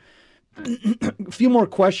 Shane, a few more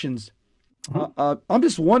questions. I'm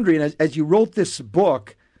just wondering, as you wrote this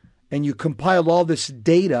book and you compiled all this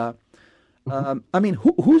data,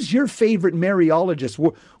 who's your favorite Mariologist?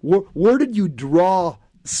 Where did you draw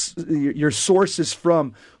your sources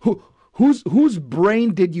from? Whose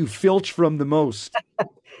brain did you filch from the most?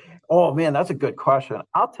 Oh man, that's a good question.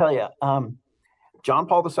 I'll tell you, John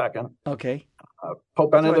Paul II. Okay.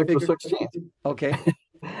 Pope Benedict XVI. Okay.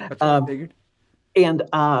 That's what I figured. And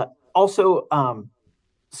also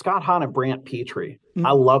Scott Hahn and Brant Petrie.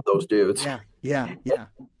 I love those dudes. Yeah.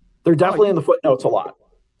 They're definitely in the footnotes a lot.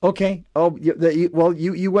 Okay. Oh, you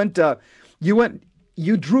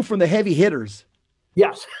drew from the heavy hitters.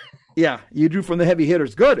 Yes. Yeah, you drew from the heavy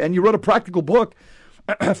hitters. Good. And you wrote a practical book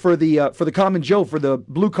for the common Joe, for the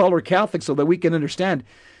blue collar Catholic, so that we can understand.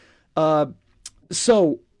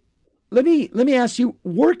 So let me ask you,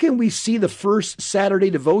 where can we see the first Saturday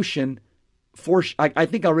devotion? I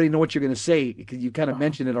think I already know what you're going to say, because you kind of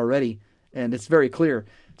mentioned it already, and it's very clear.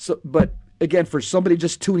 So, but again, for somebody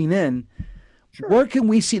just tuning in, sure, where can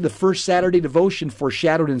we see the first Saturday devotion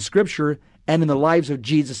foreshadowed in Scripture and in the lives of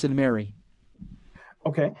Jesus and Mary?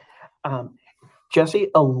 Okay. Jesse,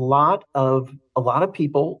 a lot of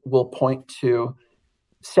people will point to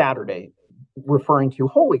Saturday, referring to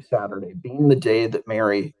Holy Saturday, being the day that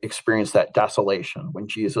Mary experienced that desolation when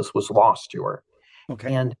Jesus was lost to her.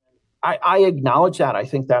 Okay. And I acknowledge that. I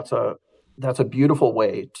think that's a beautiful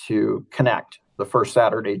way to connect the first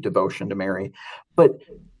Saturday devotion to Mary. But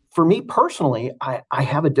for me personally, I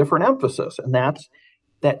have a different emphasis, and that's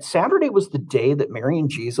that Saturday was the day that Mary and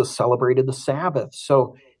Jesus celebrated the Sabbath.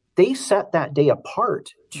 So they set that day apart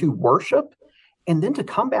to worship and then to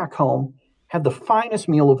come back home, have the finest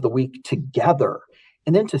meal of the week together,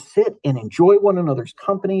 and then to sit and enjoy one another's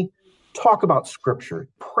company, talk about scripture,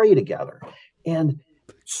 pray together. And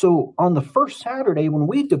so on the first Saturday, when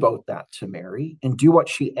we devote that to Mary and do what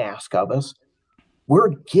she asked of us, we're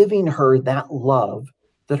giving her that love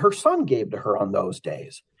that her son gave to her on those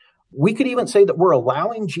days. We could even say that we're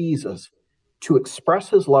allowing Jesus to express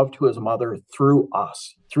his love to his mother through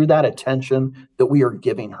us, through that attention that we are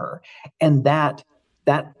giving her. And that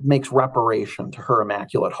makes reparation to her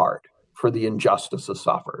immaculate heart for the injustices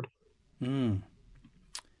suffered. Good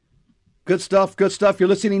stuff. Good stuff. You're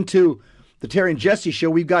listening to the Terry and Jesse Show.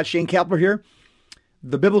 We've got Shane Kapler here.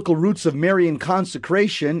 The Biblical Roots of Marian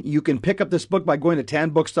Consecration. You can pick up this book by going to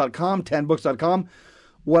tanbooks.com, tanbooks.com.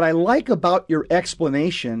 What I like about your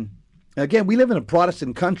explanation, again, we live in a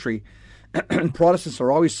Protestant country, and Protestants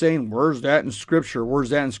are always saying, where's that in Scripture?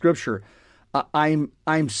 Where's that in Scripture? I'm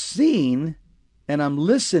seeing and I'm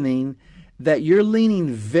listening that you're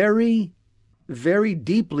leaning very, very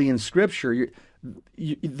deeply in Scripture.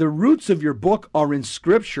 The roots of your book are in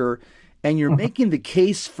Scripture, and you're making the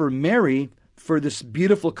case for Mary for this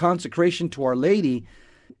beautiful consecration to Our Lady.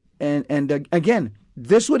 And again,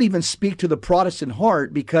 this would even speak to the Protestant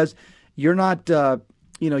heart, because you're not,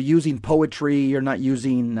 using poetry. You're not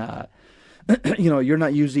using,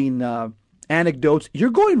 anecdotes. You're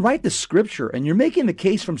going right to Scripture, and you're making the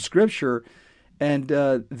case from Scripture. And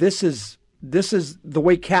this is the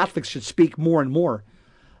way Catholics should speak more and more.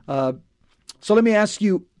 So let me ask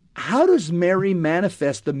you, how does Mary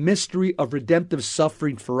manifest the mystery of redemptive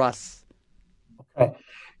suffering for us? Okay.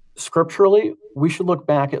 Scripturally, we should look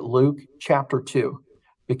back at Luke chapter 2,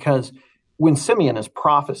 because when Simeon is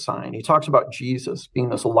prophesying, he talks about Jesus being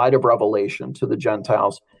this light of revelation to the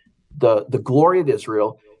Gentiles, the glory of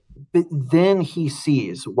Israel, but then he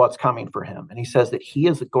sees what's coming for him. And he says that he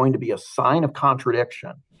is going to be a sign of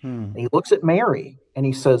contradiction. And he looks at Mary and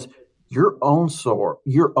he says, your own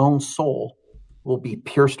soul will be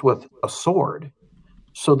pierced with a sword,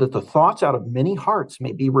 so that the thoughts out of many hearts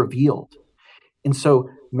may be revealed. And so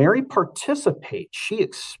Mary participates. She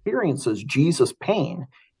experiences Jesus' pain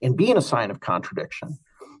and being a sign of contradiction.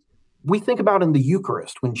 We think about in the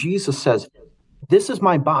Eucharist when Jesus says, this is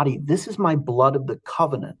my body, this is my blood of the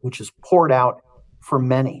covenant, which is poured out for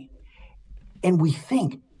many. And we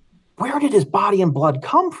think, where did his body and blood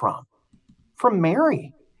come from? From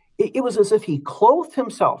Mary. It was as if he clothed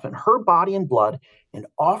himself in her body and blood and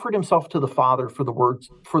offered himself to the Father for the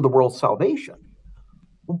world's salvation.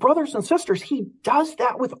 Well, brothers and sisters, he does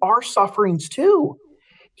that with our sufferings too.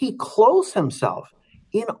 He clothes himself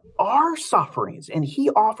in our sufferings, and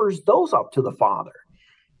he offers those up to the Father.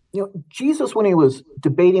 Jesus, when he was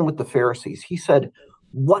debating with the Pharisees, he said,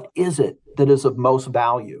 what is it that is of most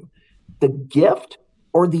value? The gift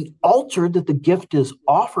or the altar that the gift is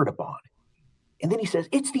offered upon? And then he says,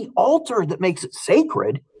 it's the altar that makes it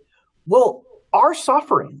sacred. Well, our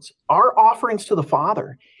sufferings, our offerings to the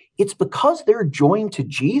Father, it's because they're joined to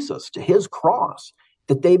Jesus, to his cross,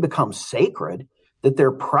 that they become sacred, that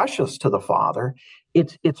they're precious to the Father.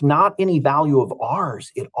 It's not any value of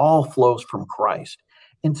ours. It all flows from Christ.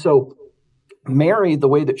 And so Mary, the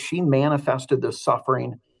way that she manifested this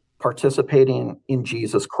suffering, participating in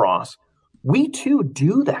Jesus' cross, we too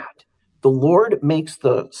do that. The Lord makes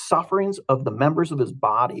the sufferings of the members of his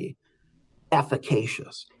body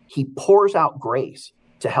efficacious. He pours out grace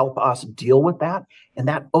to help us deal with that, and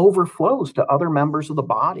that overflows to other members of the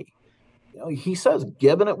body. He says,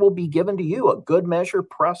 given it will be given to you, a good measure,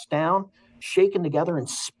 pressed down, shaken together, and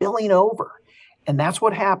spilling over. And that's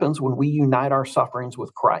what happens when we unite our sufferings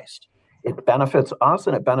with Christ. It benefits us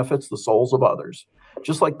and it benefits the souls of others.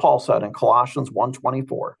 Just like Paul said in Colossians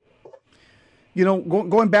 1:24.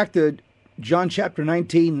 Going back to John chapter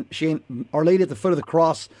 19, Shane, Our Lady at the foot of the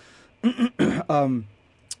cross,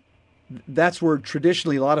 that's where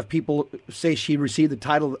traditionally a lot of people say she received the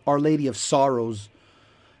title Our Lady of Sorrows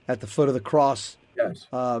at the foot of the cross. Yes.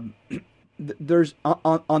 There's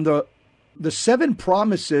on the 7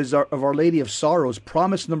 promises of Our Lady of Sorrows,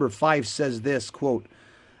 promise number 5 says this, quote,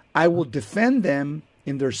 I will defend them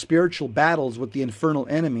in their spiritual battles with the infernal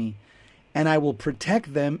enemy, and I will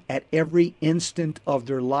protect them at every instant of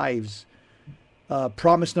their lives.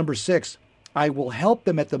 Promise number 6, I will help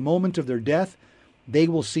them at the moment of their death. They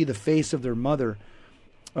will see the face of their mother.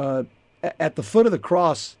 At the foot of the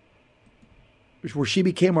cross, where she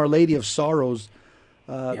became Our Lady of Sorrows,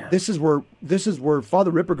 this is where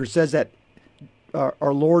Father Ripperger says that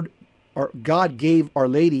our Lord, our God gave Our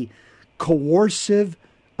Lady coercive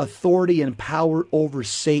authority and power over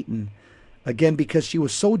Satan. Again, because she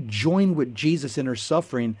was so joined with Jesus in her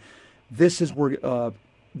suffering, this is where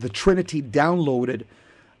the Trinity downloaded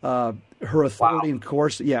her authority and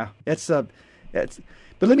coercion. Yeah, it's. But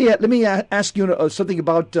let me ask you something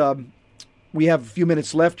about. We have a few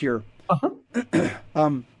minutes left here.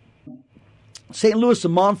 St. Louis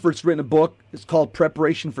of Montfort's written a book. It's called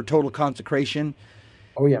Preparation for Total Consecration.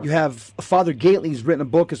 Oh, yeah. You have Father Gately's written a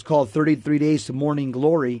book. It's called 33 Days to Morning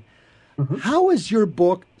Glory. How is your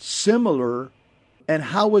book similar, and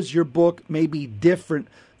how is your book maybe different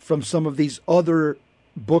from some of these other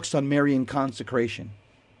books on Marian consecration?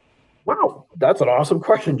 Wow, that's an awesome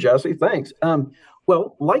question, Jesse. Thanks.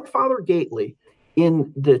 Well, like Father Gately,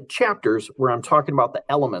 in the chapters where I'm talking about the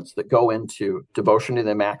elements that go into devotion to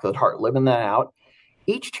the Immaculate Heart, living that out,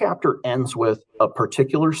 each chapter ends with a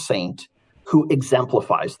particular saint who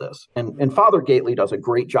exemplifies this. And Father Gately does a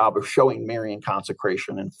great job of showing Marian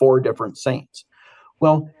consecration in 4 different saints.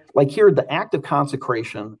 Well, like here, the act of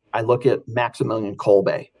consecration, I look at Maximilian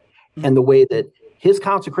Kolbe and the way that his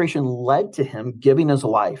consecration led to him giving his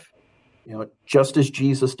life, just as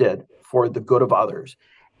Jesus did for the good of others.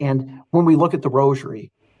 And when we look at the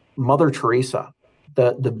Rosary, Mother Teresa,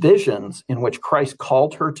 the visions in which Christ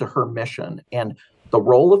called her to her mission, and the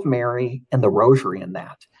role of Mary and the Rosary in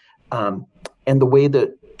that, and the way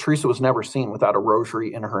that Teresa was never seen without a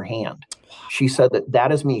rosary in her hand. She said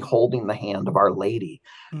that is me holding the hand of Our Lady.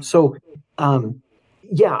 So,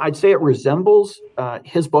 I'd say it resembles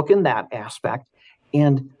his book in that aspect.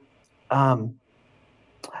 And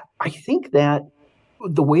I think that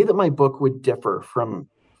the way that my book would differ from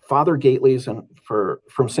Father Gately's and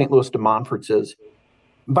from St. Louis de Montfort's is,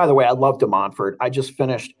 by the way, I love de Montfort. I just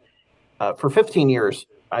finished, for 15 years,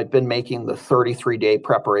 I've been making the 33-day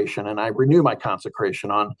preparation, and I renew my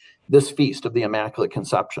consecration on this feast of the Immaculate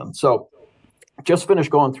Conception. So just finished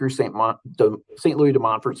going through St. Louis de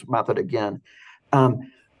Montfort's method again.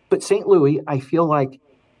 But St. Louis, I feel like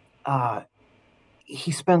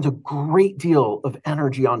he spends a great deal of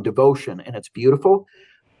energy on devotion, and it's beautiful,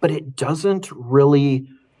 but it doesn't really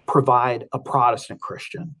provide a Protestant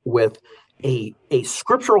Christian with a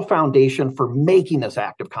scriptural foundation for making this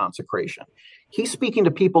act of consecration. He's speaking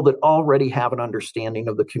to people that already have an understanding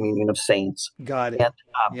of the communion of saints. Got it. And,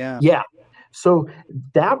 yeah. So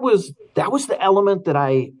that was the element that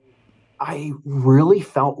I really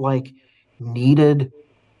felt like needed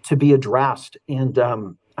to be addressed. And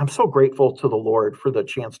I'm so grateful to the Lord for the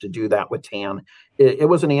chance to do that with Tan. It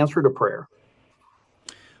was an answer to prayer.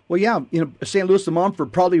 Well, yeah, St. Louis de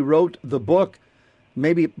Montfort probably wrote the book,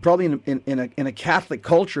 probably in a Catholic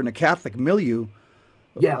culture, in a Catholic milieu.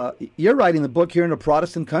 Yeah, you're writing the book here in a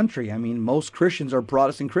Protestant country. I mean, most Christians are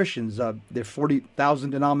Protestant Christians. There are 40,000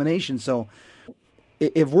 denominations. So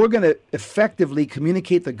if we're going to effectively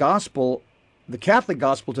communicate the gospel, the Catholic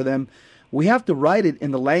gospel to them, we have to write it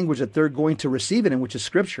in the language that they're going to receive it in, which is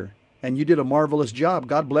Scripture. And you did a marvelous job.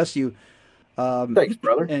 God bless you. Thanks,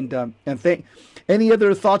 brother. And any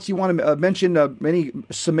other thoughts you want to mention? Any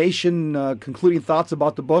summation, concluding thoughts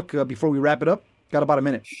about the book before we wrap it up? Got about a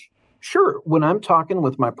minute. Sure. When I'm talking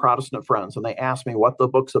with my Protestant friends and they ask me what the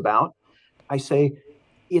book's about, I say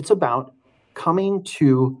it's about coming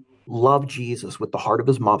to love Jesus with the heart of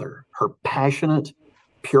his mother, her passionate,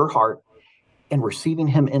 pure heart, and receiving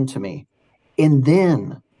him into me, and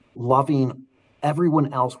then loving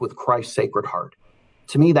everyone else with Christ's sacred heart.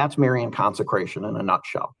 To me, that's Marian consecration in a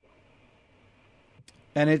nutshell.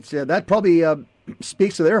 And it's that probably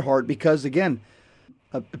speaks to their heart because, again,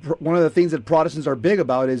 one of the things that Protestants are big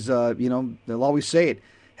about is, they'll always say it,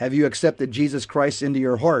 have you accepted Jesus Christ into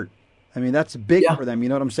your heart? I mean, that's big for them. You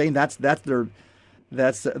know what I'm saying? That's their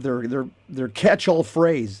catch-all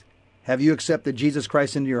phrase. Have you accepted Jesus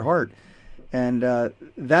Christ into your heart? And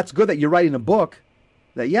that's good that you're writing a book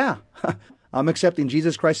that, I'm accepting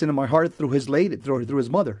Jesus Christ into my heart through his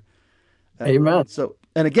mother. Amen. So,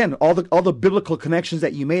 and again, all the biblical connections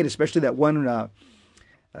that you made, especially that one,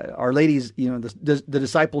 Our Lady's, the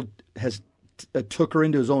disciple has took her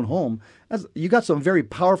into his own home. You got some very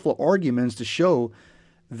powerful arguments to show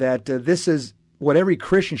that this is what every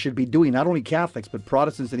Christian should be doing, not only Catholics but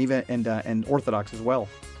Protestants and even and Orthodox as well.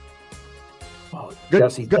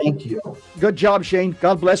 Jesse, thank you. Good job, Shane.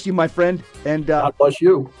 God bless you, my friend. And God bless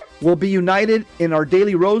you. We'll be united in our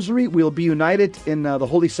daily rosary. We'll be united in the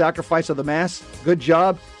holy sacrifice of the Mass. Good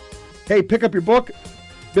job. Hey, pick up your book,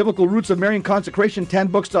 Biblical Roots of Marian Consecration,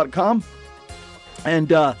 10books.com. And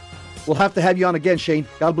we'll have to have you on again, Shane.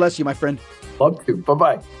 God bless you, my friend. Love to.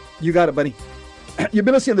 Bye-bye. You got it, buddy. You've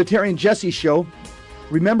been listening to the Terry and Jesse Show.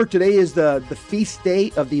 Remember, today is the feast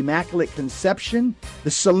day of the Immaculate Conception.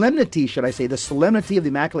 The solemnity, should I say, the solemnity of the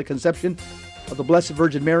Immaculate Conception of the Blessed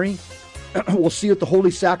Virgin Mary. We'll see you at the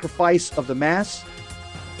holy sacrifice of the Mass.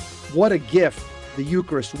 What a gift, the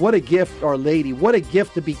Eucharist. What a gift, Our Lady. What a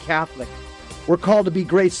gift to be Catholic. We're called to be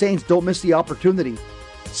great saints. Don't miss the opportunity.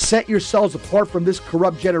 Set yourselves apart from this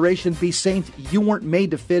corrupt generation. Be saints. You weren't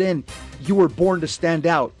made to fit in. You were born to stand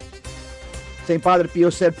out. St. Father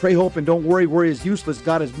Pio said, pray, hope, and don't worry. Worry is useless.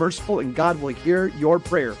 God is merciful, and God will hear your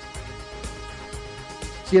prayer.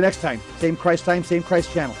 See you next time. Same Christ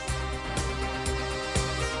channel.